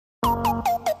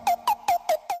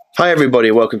Hi everybody,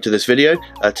 welcome to this video.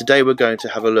 Today we're going to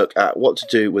have a look at what to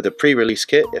do with a pre-release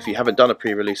kit. If you haven't done a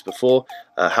pre-release before,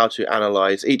 how to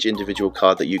analyze each individual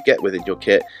card that you get within your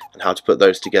kit and how to put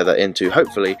those together into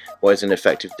hopefully what is an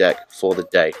effective deck for the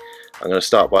day. I'm going to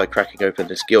start by cracking open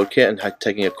this guild kit and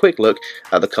taking a quick look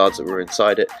at the cards that were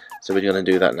inside it, so we're going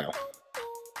to do that now.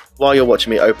 While you're watching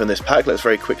me open this pack, let's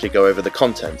very quickly go over the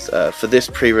contents. For this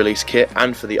pre-release kit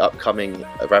and for the upcoming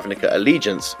Ravnica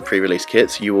Allegiance pre-release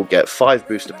kits, you will get 5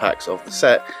 booster packs of the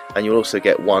set, and you'll also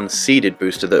get 1 seeded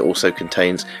booster that also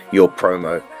contains your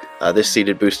promo. This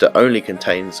seeded booster only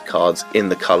contains cards in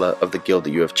the colour of the guild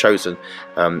that you have chosen,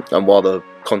 and while the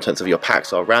contents of your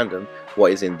packs are random,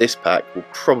 what is in this pack will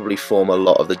probably form a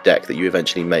lot of the deck that you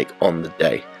eventually make on the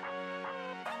day.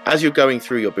 As you're going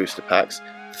through your booster packs,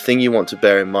 the thing you want to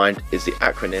bear in mind is the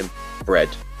acronym BREAD,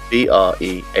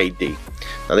 B-R-E-A-D.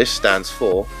 Now this stands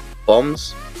for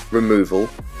Bombs, Removal,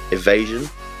 Evasion,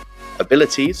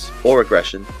 Abilities or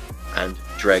Aggression, and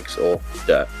Dregs or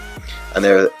Dirt. And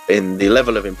they're in the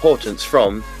level of importance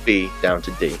from B down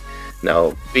to D.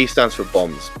 Now B stands for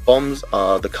Bombs. Bombs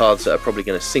are the cards that are probably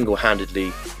going to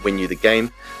single-handedly win you the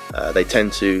game. They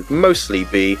tend to mostly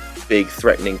be big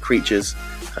threatening creatures.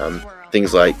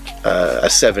 Things like a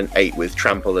 7-8 with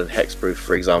trample and hexproof,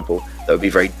 for example, that would be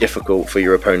very difficult for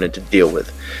your opponent to deal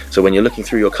with. So when you're looking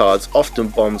through your cards, often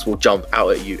bombs will jump out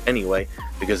at you anyway,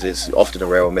 because it's often a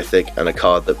rare or mythic and a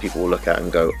card that people will look at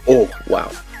and go, oh wow,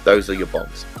 those are your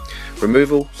bombs.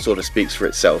 Removal sort of speaks for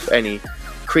itself. Any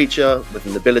creature with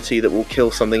an ability that will kill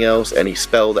something else, any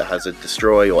spell that has a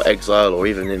destroy or exile, or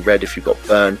even in red if you've got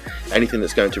burn, anything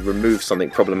that's going to remove something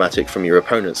problematic from your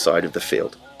opponent's side of the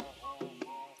field.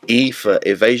 E for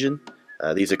Evasion.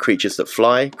 These are creatures that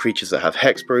fly, creatures that have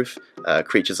hexproof,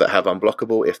 creatures that have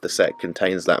unblockable if the set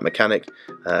contains that mechanic,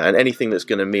 and anything that's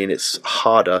going to mean it's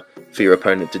harder for your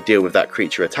opponent to deal with that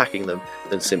creature attacking them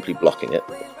than simply blocking it.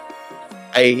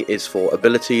 A is for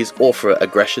Abilities or for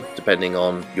Aggression, depending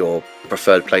on your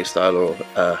preferred playstyle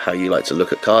or how you like to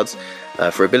look at cards.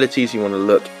 For Abilities, you want to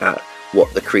look at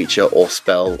what the creature or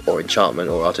spell or enchantment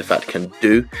or artifact can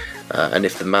do, and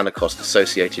if the mana cost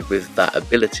associated with that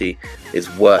ability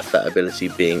is worth that ability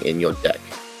being in your deck.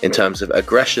 In terms of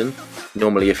aggression,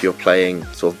 normally if you're playing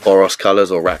sort of Boros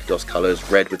colours or Rakdos colours,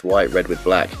 red with white, red with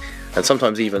black, and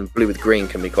sometimes even blue with green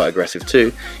can be quite aggressive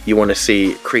too, you want to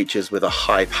see creatures with a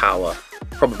high power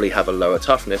probably have a lower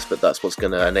toughness, but that's what's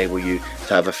going to enable you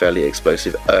to have a fairly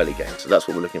explosive early game. So that's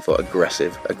what we're looking for,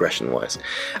 aggressive, aggression-wise.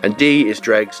 And D is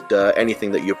Dregs,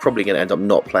 anything that you're probably going to end up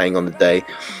not playing on the day.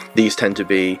 These tend to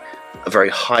be very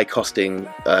high-costing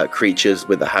creatures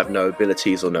that have no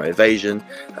abilities or no evasion,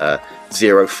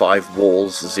 0-5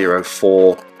 walls,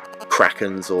 0-4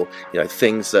 krakens, or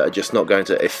things that are just not going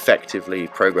to effectively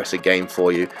progress a game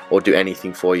for you or do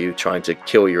anything for you, trying to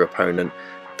kill your opponent.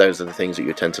 Those are the things that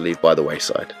you tend to leave by the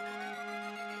wayside.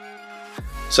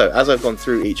 So as I've gone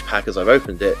through each pack as I've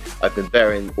opened it, I've been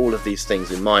bearing all of these things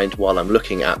in mind while I'm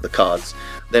looking at the cards.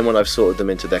 Then when I've sorted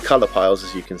them into their colour piles,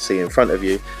 as you can see in front of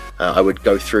you, I would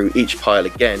go through each pile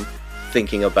again,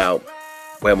 thinking about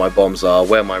where my bombs are,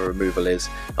 where my removal is,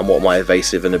 and what my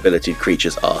evasive and ability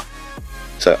creatures are.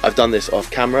 So I've done this off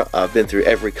camera. I've been through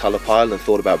every colour pile and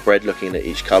thought about bread looking at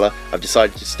each colour. I've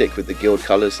decided to stick with the guild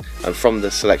colours, and from the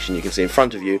selection you can see in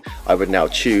front of you, I would now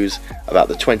choose about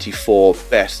the 24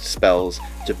 best spells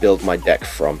to build my deck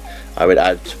from. I would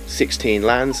add 16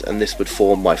 lands, and this would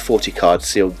form my 40 card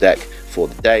sealed deck for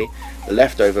the day. The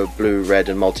leftover blue, red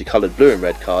and multicoloured blue and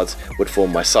red cards would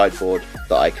form my sideboard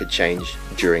that I could change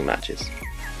during matches.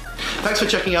 Thanks for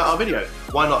checking out our video.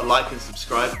 Why not like and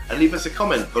subscribe and leave us a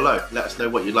comment below. Let us know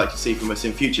what you'd like to see from us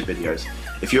in future videos.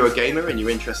 If you're a gamer and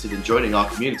you're interested in joining our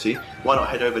community, why not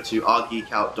head over to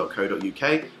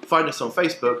ourgeekout.co.uk, find us on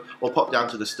Facebook, or pop down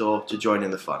to the store to join in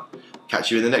the fun.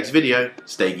 Catch you in the next video.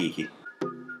 Stay geeky.